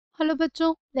Hello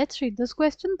bachcho, let's read this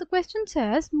question. The question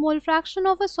says mole fraction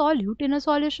of a solute in a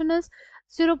solution is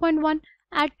 0.1.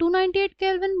 At 298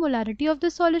 Kelvin, molarity of the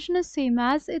solution is same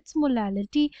as its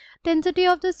molality. Density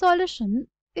of the solution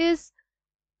is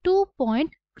 2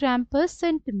 gram per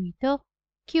centimeter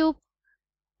cube.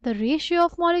 The ratio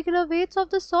of molecular weights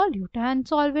of the solute and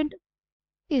solvent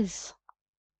is.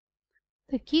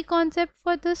 The key concept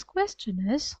for this question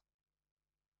is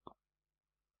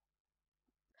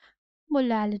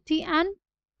molality and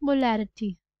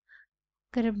molarity.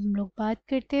 अगर हम लोग बात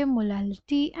करते हैं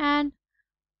molality and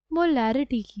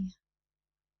molarity की,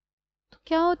 तो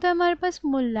क्या होता है हमारे पास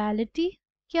मोलालिटी,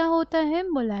 क्या होता है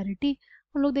मोलारिटी,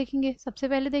 हम लोग देखेंगे। सबसे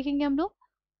पहले देखेंगे हम लोग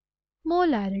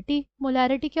मोलारिटी।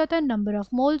 मोलारिटी क्या होता है? Number of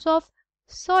moles of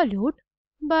solute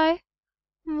by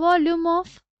volume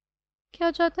of, क्या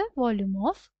हो जाता है? Volume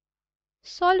of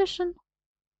solution,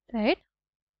 right.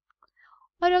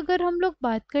 और अगर हम लोग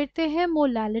बात करते हैं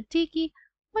मोलालिटी की,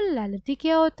 मोलालिटी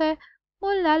क्या होता है?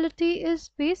 Molality is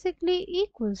basically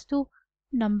equals to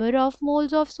number of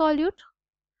moles of solute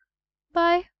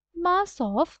by mass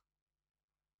of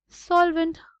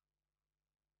solvent,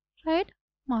 right?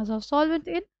 Mass of solvent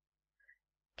in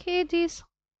kgs,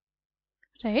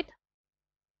 right?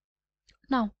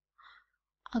 Now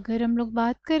अगर हम लोग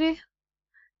बात करें,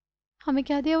 हमें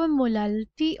क्या दिया हुआ है?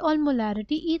 मोलालिटी और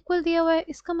मोलारिटी इक्वल दिया हुआ है।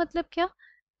 इसका मतलब क्या?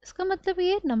 इसका मतलब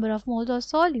ये number of moles of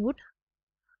solute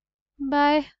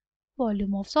by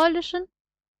volume of solution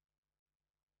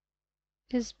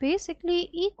is basically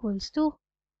equals to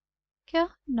क्या?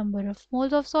 number of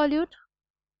moles of solute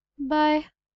by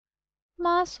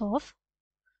mass of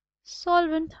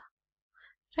solvent,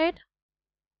 right?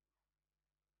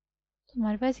 तो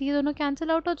हमारे पास ये दोनों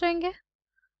कैंसिल आउट हो जाएंगे।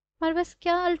 हमारे पास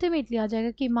क्या अल्टीमेटली आ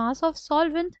जाएगा कि mass of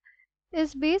solvent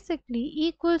is basically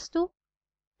equals to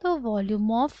the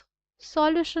volume of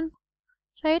solution,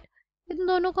 right. इन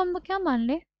दोनों को हम लोग क्या मान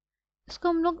ले? इसको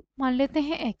हम लोग मान लेते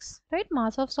हैं x, right.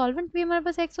 Mass of solvent भी हमारे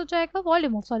पास x हो जाएगा,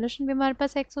 वॉल्यूम ऑफ सॉल्यूशन भी हमारे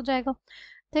पास x हो जाएगा,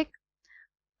 ठीक।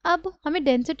 अब हमें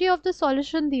डेंसिटी ऑफ द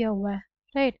सॉल्यूशन दिया हुआ है,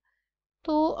 राइट।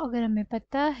 तो अगर हमें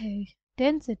पता है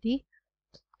डेंसिटी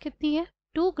कितनी है,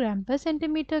 2 ग्राम पर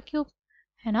सेंटीमीटर क्यूब,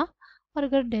 है ना। और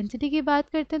अगर डेंसिटी की बात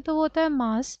करते हैं तो वो होता है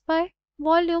mass by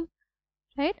volume,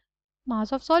 right.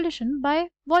 Mass of solution by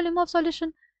volume of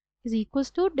solution is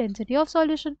equals to density of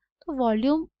solution. तो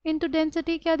वॉल्यूम इनटू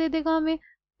डेंसिटी क्या दे देगा हमें?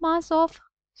 मास ऑफ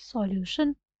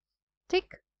सॉल्यूशन,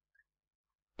 ठीक।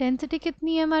 डेंसिटी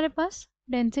कितनी है हमारे पास?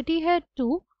 डेंसिटी है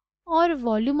 2 और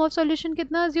वॉल्यूम ऑफ सॉल्यूशन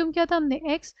कितना अज्यूम किया था हमने?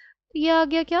 x। ये आ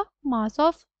गया क्या? मास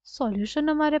ऑफ सॉल्यूशन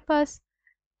हमारे पास,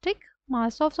 ठीक।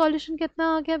 मास ऑफ सॉल्यूशन कितना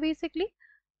आ गया? Basically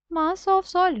mass of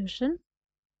solution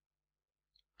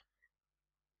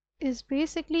is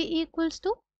basically equals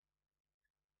to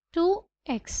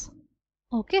 2x,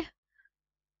 okay।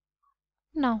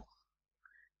 now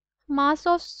mass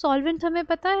of solvent हमें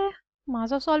पता है,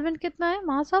 mass of solvent कितना है?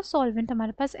 mass of solvent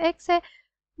हमारे पास x है।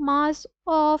 mass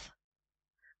of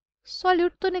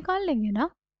solute तो निकाल लेंगे ना,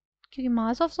 क्योंकि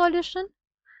mass of solution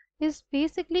is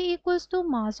basically equals to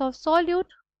mass of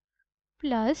solute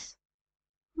plus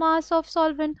mass of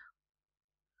solvent,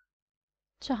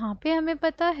 जहाँ पे हमें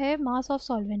पता है मास ऑफ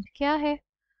सॉल्वेंट क्या है,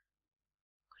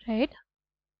 राइट।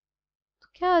 तो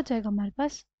क्या आ जाएगा हमारे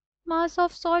पास? Mass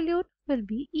of solute will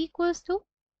be equals to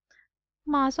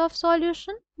mass of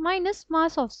solution minus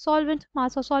mass of solvent.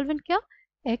 Mass of solvent क्या?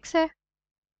 x है,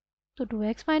 तो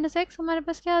 2x माइनस एक्स हमारे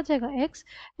पास क्या आ जाएगा? x,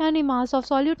 यानी मास ऑफ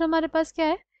सॉल्यूट हमारे पास क्या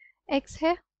है? x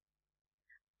है।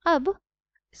 अब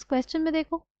इस क्वेश्चन में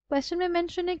देखो, क्वेश्चन में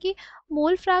मेंशन है कि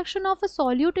mole fraction of a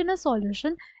solute in a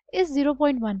solution is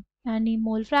 0.1, यानी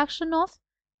mole fraction of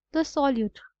the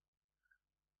solute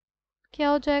क्या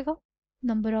हो जाएगा?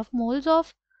 Number of moles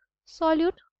of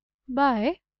solute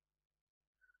bye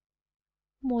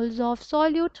moles of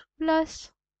solute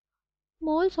plus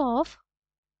moles of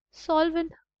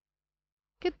solvent,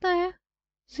 कितना है?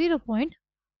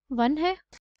 0.1 है।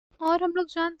 और हम लोग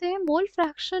जानते हैं mole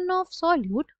fraction of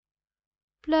solute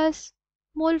plus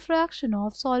mole fraction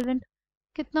of solvent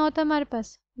कितना होता है हमारे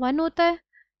पास? 1 होता है,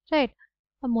 राइट।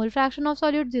 अब मोल फ्रैक्शन ऑफ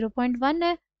सॉल्यूट 0.1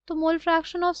 है, तो मोल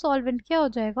फ्रैक्शन ऑफ सॉल्वेंट क्या हो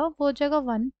जाएगा? वो हो जाएगा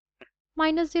 1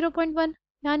 माइनस 0.1,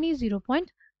 यानी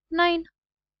 0.9,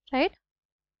 right.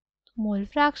 Mole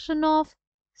fraction of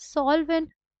solvent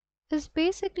is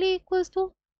basically equals to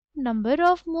number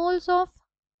of moles of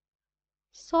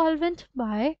solvent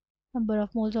by number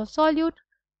of moles of solute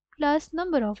plus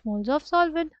number of moles of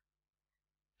solvent,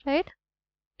 right।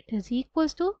 it is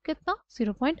equals to कितना?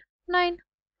 0.9।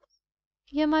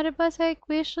 ये हमारे पास है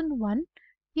equation 1,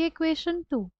 ये equation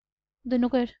 2, दोनों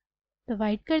को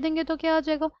divide कर देंगे तो क्या आ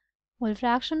जाएगा? mole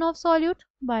fraction of solute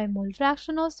by mole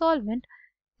fraction of solvent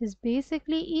is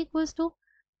basically equals to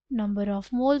number of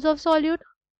moles of solute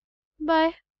by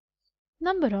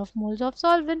number of moles of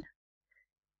solvent.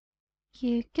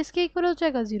 ये किसके इक्वल हो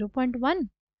जाएगा 0.1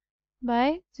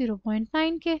 बाय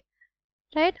 0.9 के,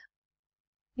 राइट।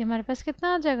 ये हमारे पास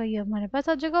कितना आ जाएगा, ये हमारे पास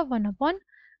आ जाएगा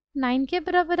 1/9 के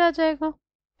बराबर आ जाएगा,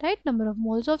 right. Number of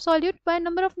moles of solute by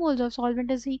number of moles of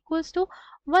solvent is equals to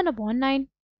 1/9।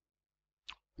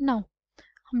 Now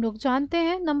हम लोग जानते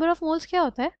हैं नंबर ऑफ मोल्स क्या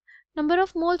होता है। Number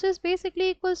of moles is basically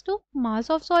equals to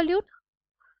mass of solute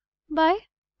by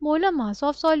molar mass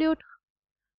of solute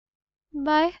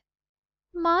bye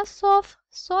mass of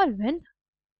solvent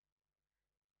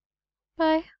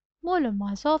by molar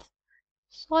mass of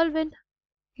solvent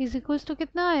is equals to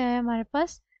कितना आया है हमारे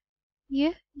पास, ये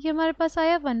हमारे पास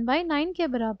आया 1/9 के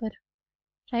बराबर,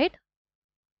 राइट।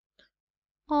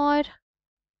 और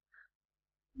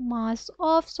मास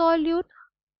ऑफ सॉल्यूट,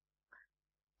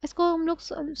 इसको हम लोग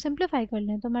सिंप्लीफाई कर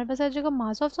लें तो हमारे पास आ जाएगा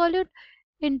mass of solute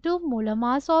into molar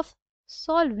mass of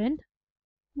solvent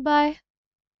bye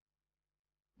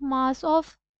mass of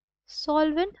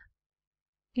solvent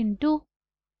into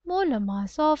molar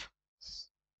mass of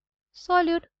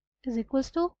solute is equals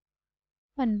to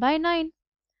 1/9।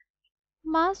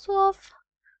 mass of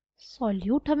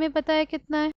solute हमें पता है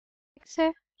कितना है, x है,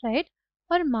 राइट।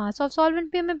 और mass of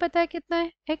solvent भी हमें पता है कितना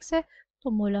है, x है।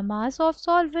 तो molar mass of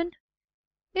solvent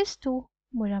is to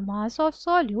molar mass of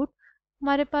solute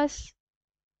हमारे पास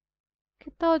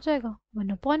कितना हो जाएगा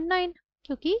 1/9,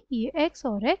 क्योंकि ये x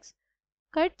और x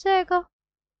कट जाएगा।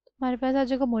 हमारे पास आ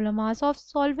जाएगा molar mass of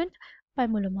solvent by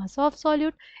molar mass of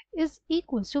solute is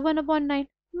equals to 1/9।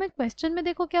 मैं क्वेश्चन में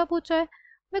देखो क्या पूछा है,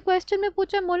 मैं क्वेश्चन में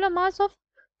पूछा है molar mass of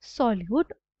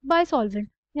solute bye solvent,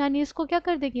 यानी इसको क्या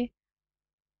कर देंगे,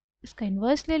 इसका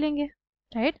इन्वर्स ले लेंगे,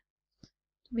 राइट।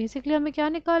 बेसिकली हमें क्या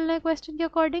निकालना है क्वेश्चन के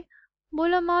according,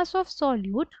 molar mass of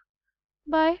solute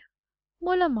by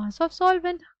molar mass of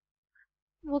solvent,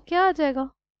 वो क्या आ जाएगा,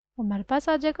 हमारे पास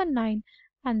आ जाएगा 9।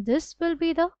 And this will be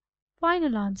the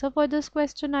final answer for this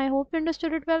question. I hope you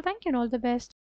understood it well. Thank you and all the best.